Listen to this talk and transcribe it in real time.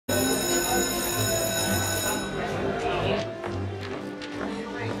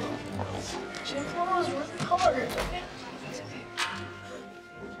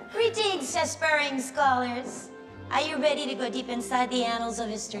scholars. Are you ready to go deep inside the annals of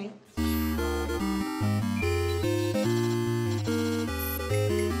history?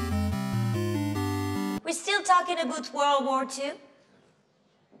 We're still talking about World War II?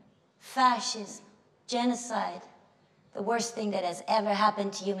 Fascism, genocide, the worst thing that has ever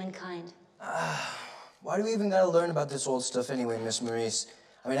happened to humankind. Why do we even gotta learn about this old stuff anyway, Miss Maurice?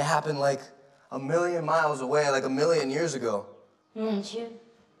 I mean, it happened like a million miles away, like a million years ago.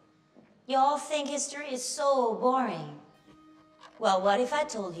 You all think history is so boring. Well, what if I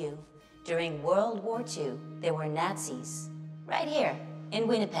told you during World War II there were Nazis right here in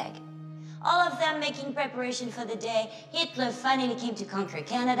Winnipeg? All of them making preparation for the day Hitler finally came to conquer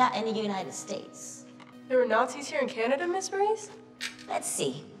Canada and the United States. There were Nazis here in Canada, Miss Maurice? Let's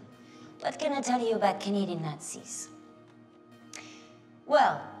see. What can I tell you about Canadian Nazis?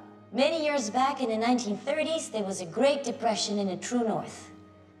 Well, many years back in the 1930s, there was a Great Depression in the true North.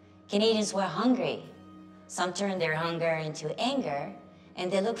 Canadians were hungry. Some turned their hunger into anger,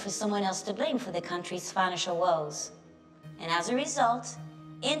 and they looked for someone else to blame for the country's financial woes. And as a result,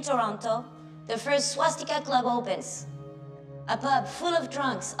 in Toronto, the first swastika club opens. A pub full of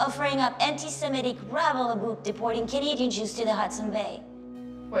drunks offering up anti-Semitic rabble about deporting Canadian Jews to the Hudson Bay.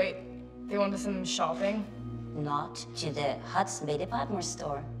 Wait, they wanted to send them shopping? Not to the Hudson Bay department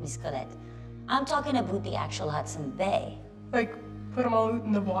store, Miss Colette. I'm talking about the actual Hudson Bay. Like, put them all out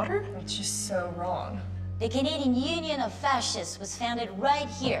in the water? It's just so wrong. The Canadian Union of Fascists was founded right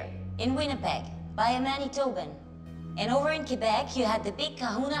here in Winnipeg by a Manitoban. And over in Quebec, you had the big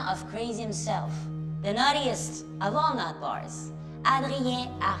kahuna of crazy himself, the naughtiest of all nut bars, Adrien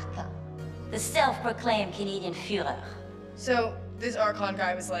Arca, the self-proclaimed Canadian Führer. So, this Archon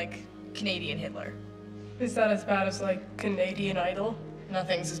guy was like Canadian Hitler. Is that as bad as like Canadian Idol?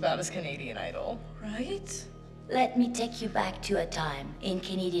 Nothing's as bad as Canadian Idol, right? Let me take you back to a time in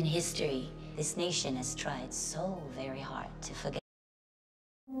Canadian history this nation has tried so very hard to forget.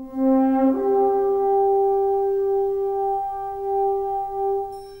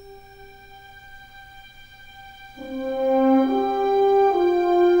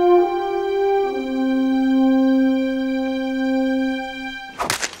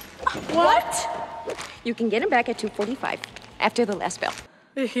 What? You can get him back at 2:45 after the last bell.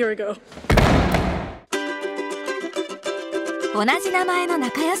 Here we go. 同じ名前の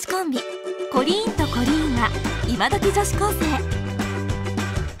仲良しコンビコリーンとコリーンは今時女子高生。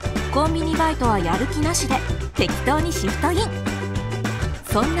コンビニバイトはやる気なしで適当にシフトイン。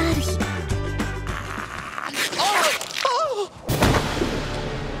そんなある日、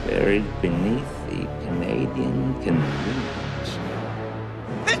 Buried beneath the Canadian convenience.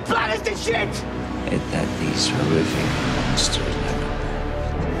 This planet is the shit! It that these horrific monsters never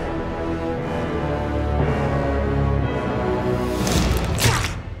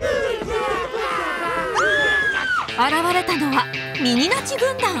現れたのはミニナチ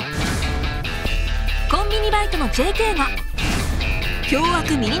軍団。コンビニバイトの Jk が凶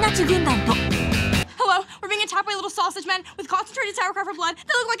悪ミニナチ軍団と Hello, we're being attacked by little sausage men with concentrated sauerkraut for blood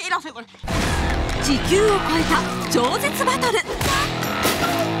that look like Adolf Hitler. 時空を超えた超絶バトル。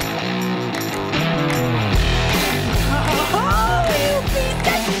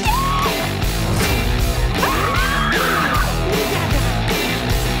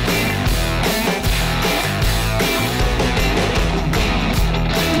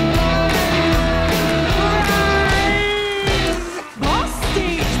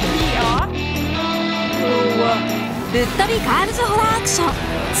ぶっ飛びガールズホラーアクション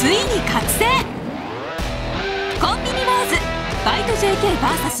ついに覚醒。コンビニウォーズバイト Jk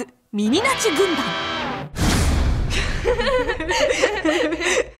vs ミニナチ軍団。